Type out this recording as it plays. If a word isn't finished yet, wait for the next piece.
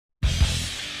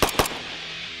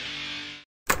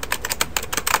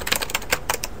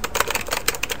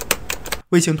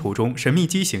卫星图中神秘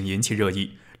机型引起热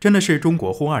议，真的是中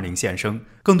国轰20现身？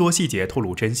更多细节透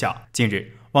露真相。近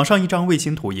日，网上一张卫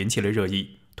星图引起了热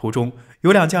议，图中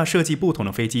有2架设计不同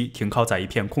的飞机停靠在一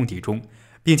片空地中，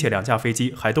并且2架飞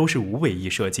机还都是无尾翼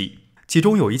设计。其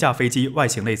中有1架飞机外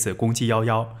形类似攻击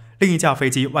11，另一架飞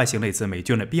机外形类似美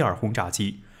军的 B2轰炸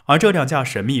机。而这2架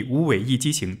神秘无尾翼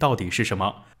机型到底是什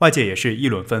么？外界也是议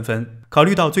论纷纷。考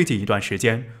虑到最近一段时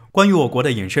间，关于我国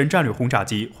的隐身战略轰炸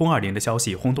机轰20的消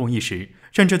息轰动一时，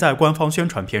甚至在官方宣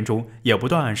传片中也不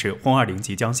断暗示轰20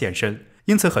即将现身，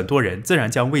因此很多人自然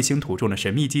将卫星图中的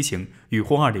神秘机型与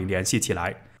轰20联系起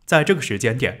来。在这个时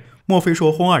间点，莫非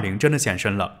说轰20真的现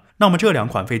身了？那么这2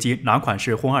款飞机哪款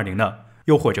是轰20呢？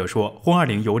又或者说轰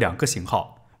20有2个型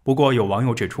号？不过有网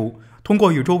友指出，通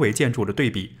过与周围建筑的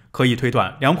对比，可以推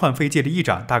断2款飞机的翼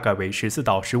展大概为14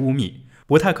到15米，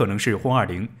不太可能是轰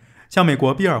20。像美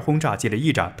国 B2轰炸机的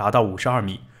翼展达到52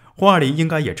米，轰20应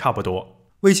该也差不多。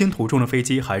卫星图中的飞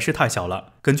机还是太小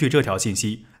了。根据这条信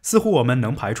息，似乎我们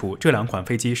能排除这2款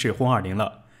飞机是轰20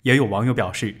了。也有网友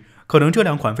表示，可能这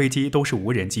2款飞机都是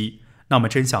无人机。那么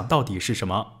真相到底是什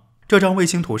么？这张卫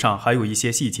星图上还有一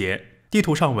些细节。地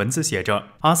图上文字写着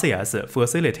RCS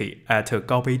Facility at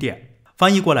高碑店，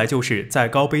翻译过来就是在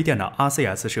高碑店的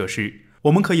RCS 设施。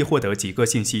我们可以获得几个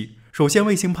信息。首先，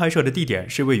卫星拍摄的地点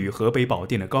是位于河北保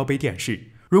定的高碑店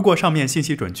市。如果上面信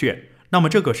息准确，那么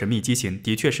这个神秘机型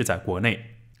的确是在国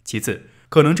内。其次，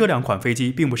可能这2款飞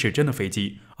机并不是真的飞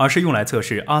机，而是用来测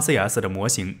试 RCS 的模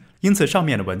型，因此上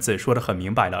面的文字说得很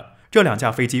明白了，这2架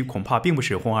飞机恐怕并不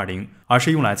是轰20，而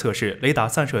是用来测试雷达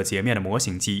散射截面的模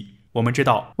型机。我们知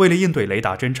道，为了应对雷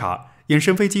达侦察，隐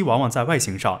身飞机往往在外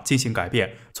形上进行改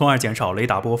变，从而减少雷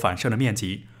达波反射的面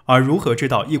积。而如何知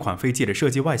道一款飞机的设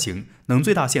计外形能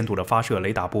最大限度地发射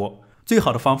雷达波？最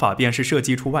好的方法便是设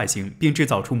计出外形，并制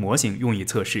造出模型用以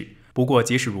测试。不过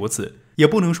即使如此，也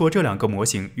不能说这2个模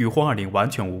型与轰20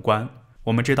完全无关。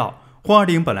我们知道，轰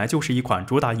20本来就是一款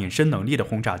主打隐身能力的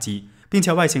轰炸机，并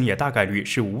且外形也大概率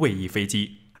是无尾翼飞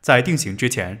机。在定型之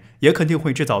前，也肯定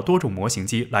会制造多种模型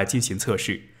机来进行测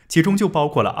试，其中就包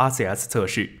括了 RCS 测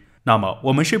试。那么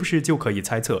我们是不是就可以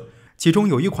猜测，其中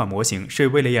有1款模型是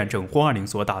为了验证轰20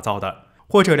所打造的，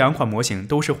或者2款模型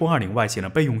都是轰20外形的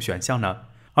备用选项呢？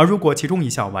而如果其中一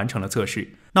项完成了测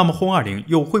试，那么轰20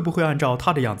又会不会按照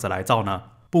它的样子来造呢？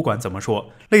不管怎么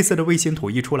说，类似的卫星图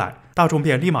一出来，大众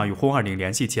便立马与轰20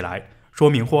联系起来，说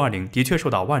明轰20的确受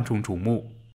到万众瞩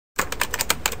目。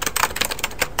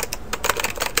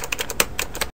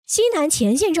西南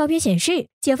前线照片显示，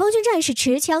解放军战士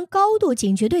持枪高度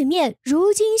警觉对面，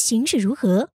如今形势如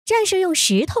何？战士用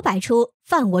石头摆出，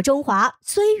犯我中华，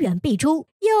虽远必诛，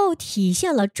又体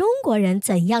现了中国人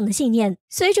怎样的信念？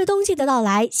随着冬季的到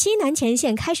来，西南前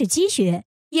线开始积雪，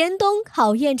严冬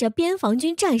考验着边防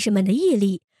军战士们的毅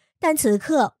力。但此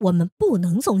刻我们不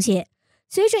能松懈。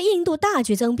随着印度大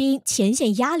举增兵，前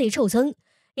线压力骤增，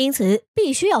因此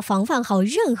必须要防范好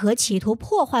任何企图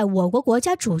破坏我国国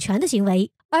家主权的行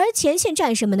为。而前线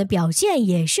战士们的表现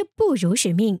也是不辱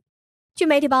使命。据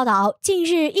媒体报道，近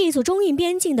日一组中印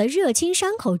边境的热青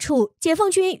山口处，解放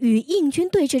军与印军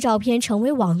对峙照片成为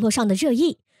网络上的热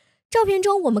议。照片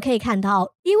中我们可以看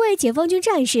到，一位解放军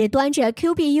战士端着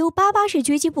QBU-88式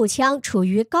狙击步枪，处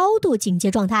于高度警戒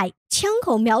状态，枪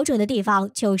口瞄准的地方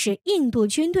就是印度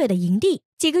军队的营地。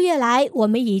几个月来，我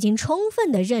们已经充分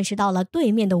地认识到了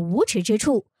对面的无耻之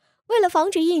处。为了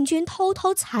防止印军偷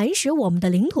偷蚕食我们的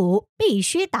领土，必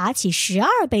须打起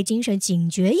12倍精神警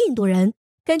觉印度人。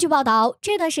根据报道，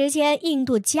这段时间印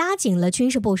度加紧了军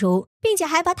事部署，并且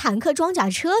还把坦克装甲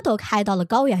车都开到了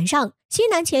高原上，西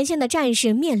南前线的战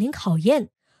士面临考验。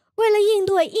为了应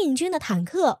对印军的坦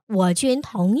克，我军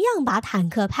同样把坦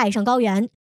克派上高原，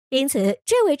因此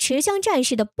这位持枪战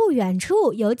士的不远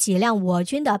处有几辆我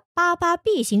军的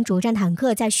 88B 型主战坦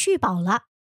克在续保了。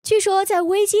据说在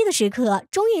危机的时刻，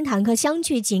中印坦克相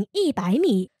距仅100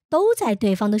米，都在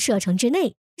对方的射程之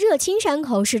内。热青山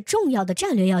口是重要的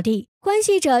战略要地，关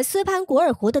系着斯潘古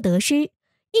尔湖的得失。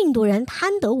印度人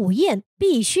贪得无厌，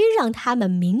必须让他们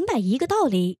明白一个道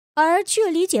理。而距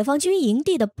离解放军营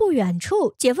地的不远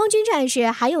处，解放军战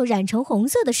士还用染成红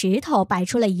色的石头摆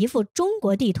出了一幅中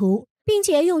国地图，并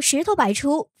且用石头摆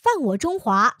出“犯我中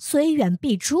华，虽远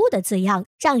必诛”的字样，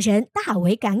让人大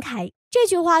为感慨。这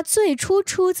句话最初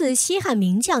出自西汉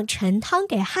名将陈汤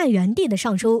给汉元帝的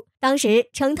上书。当时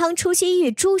陈汤出西域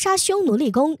诛杀匈奴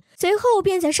立功，随后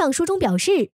便在上书中表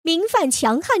示：“民犯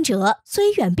强悍者，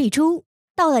虽远必诛。”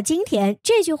到了今天，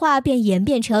这句话便演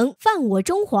变成“犯我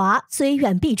中华，虽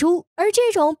远必诛”。而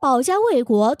这种保家卫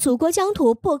国、祖国疆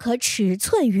土不可尺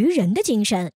寸于人的精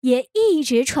神，也一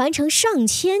直传承上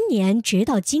千年，直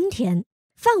到今天。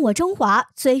犯我中华，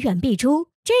虽远必诛，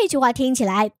这句话听起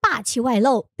来霸气外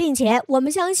露，并且我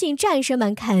们相信战士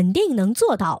们肯定能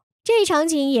做到。这一场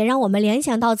景也让我们联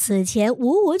想到此前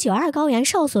5592高原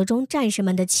哨所中战士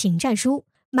们的请战书，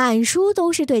满书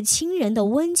都是对亲人的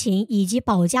温情以及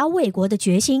保家卫国的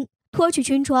决心。脱去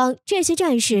军装，这些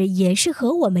战士也是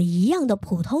和我们一样的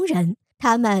普通人，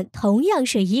他们同样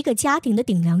是一个家庭的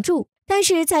顶梁柱，但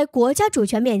是在国家主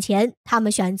权面前，他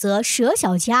们选择舍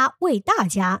小家为大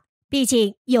家，毕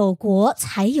竟有国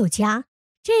才有家。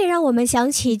这也让我们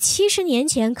想起70年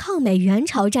前抗美援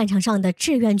朝战场上的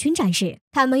志愿军战士，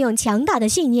他们用强大的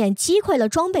信念击溃了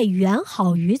装备远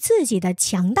好于自己的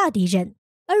强大敌人。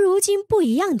而如今不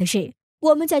一样的是，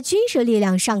我们在军事力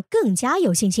量上更加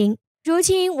有信心。如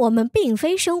今我们并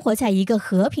非生活在一个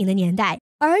和平的年代，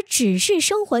而只是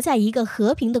生活在一个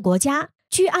和平的国家。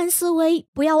居安思危，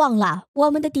不要忘了，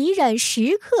我们的敌人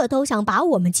时刻都想把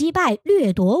我们击败，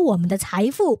掠夺我们的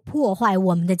财富，破坏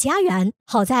我们的家园。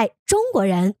好在中国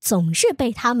人总是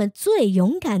被他们最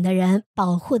勇敢的人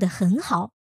保护得很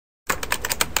好。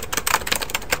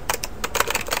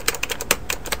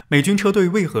美军车队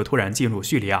为何突然进入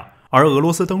叙利亚？而俄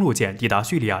罗斯登陆舰抵达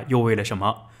叙利亚又为了什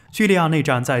么？叙利亚内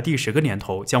战在第10个年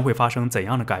头将会发生怎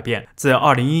样的改变？自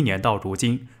2011年到如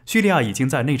今，叙利亚已经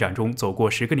在内战中走过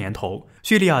10个年头。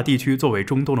叙利亚地区作为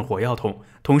中东的火药桶，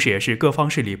同时也是各方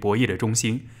势力博弈的中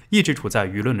心，一直处在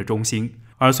舆论的中心。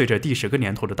而随着第10个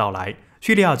年头的到来，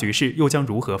叙利亚局势又将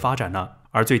如何发展呢？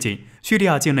而最近，叙利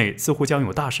亚境内似乎将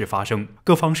有大事发生，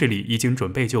各方势力已经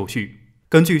准备就绪。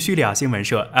根据叙利亚新闻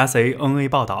社 SANA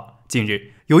报道，近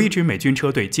日有一支美军车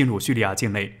队进入叙利亚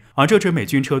境内，而这支美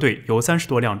军车队由30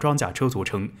多辆装甲车组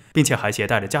成，并且还携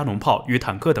带了加农炮与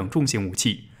坦克等重型武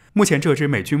器。目前这支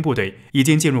美军部队已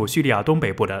经进入叙利亚东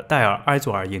北部的代尔埃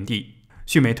佐尔营地。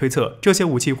叙媒推测，这些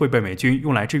武器会被美军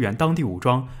用来支援当地武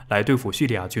装，来对付叙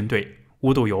利亚军队。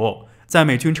无独有偶，在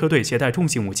美军车队携带重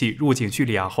型武器入境叙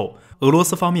利亚后，俄罗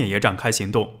斯方面也展开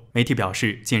行动。媒体表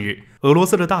示，近日俄罗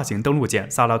斯的大型登陆舰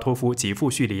萨拉托夫急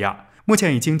赴叙利亚，目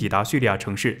前已经抵达叙利亚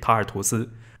城市塔尔图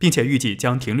斯，并且预计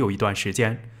将停留一段时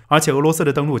间。而且俄罗斯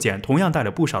的登陆舰同样带了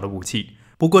不少的武器，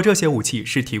不过这些武器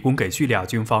是提供给叙利亚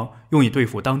军方用以对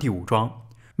付当地武装。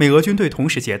美俄军队同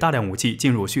时携大量武器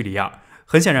进入叙利亚，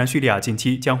很显然叙利亚近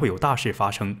期将会有大事发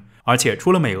生。而且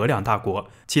除了美俄两大国，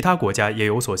其他国家也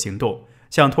有所行动，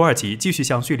像土耳其继续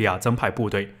向叙利亚增派部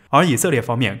队，而以色列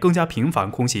方面更加频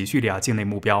繁空袭叙利亚境内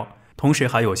目标。同时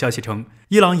还有消息称，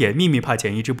伊朗也秘密派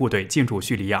遣一支部队进驻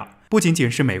叙利亚，不仅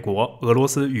仅是美国、俄罗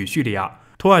斯与叙利亚，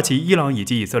土耳其、伊朗以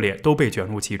及以色列都被卷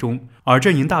入其中，而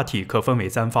阵营大体可分为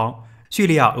3方：叙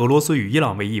利亚、俄罗斯与伊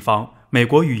朗为一方，美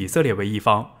国与以色列为一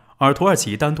方，而土耳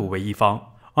其单独为一方。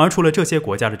而除了这些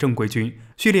国家的正规军，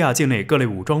叙利亚境内各类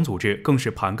武装组织更是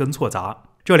盘根错杂。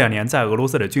这2年在俄罗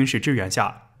斯的军事支援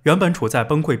下，原本处在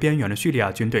崩溃边缘的叙利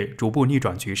亚军队逐步逆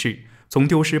转局势，从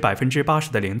丢失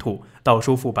80%的领土到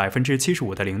收复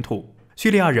75%的领土。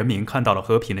叙利亚人民看到了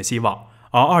和平的希望，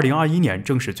而2021年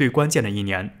正是最关键的一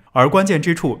年，而关键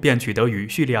之处便取得于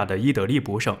叙利亚的伊德利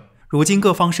卜省。如今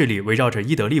各方势力围绕着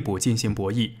伊德利卜进行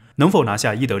博弈，能否拿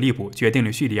下伊德利卜决定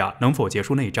了叙利亚能否结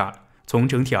束内战。从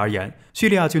整体而言，叙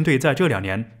利亚军队在这2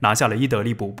年拿下了伊德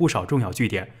利卜不少重要据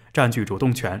点，占据主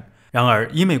动权。然而，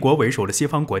以美国为首的西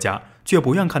方国家却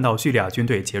不愿看到叙利亚军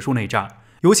队结束内战，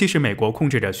尤其是美国控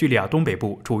制着叙利亚东北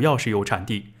部主要石油产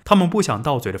地，他们不想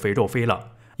到嘴的肥肉飞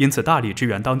了，因此大力支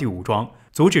援当地武装，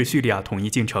阻止叙利亚统一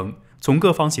进程。从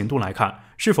各方行动来看，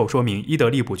是否说明伊德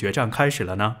利卜决战开始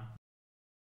了呢？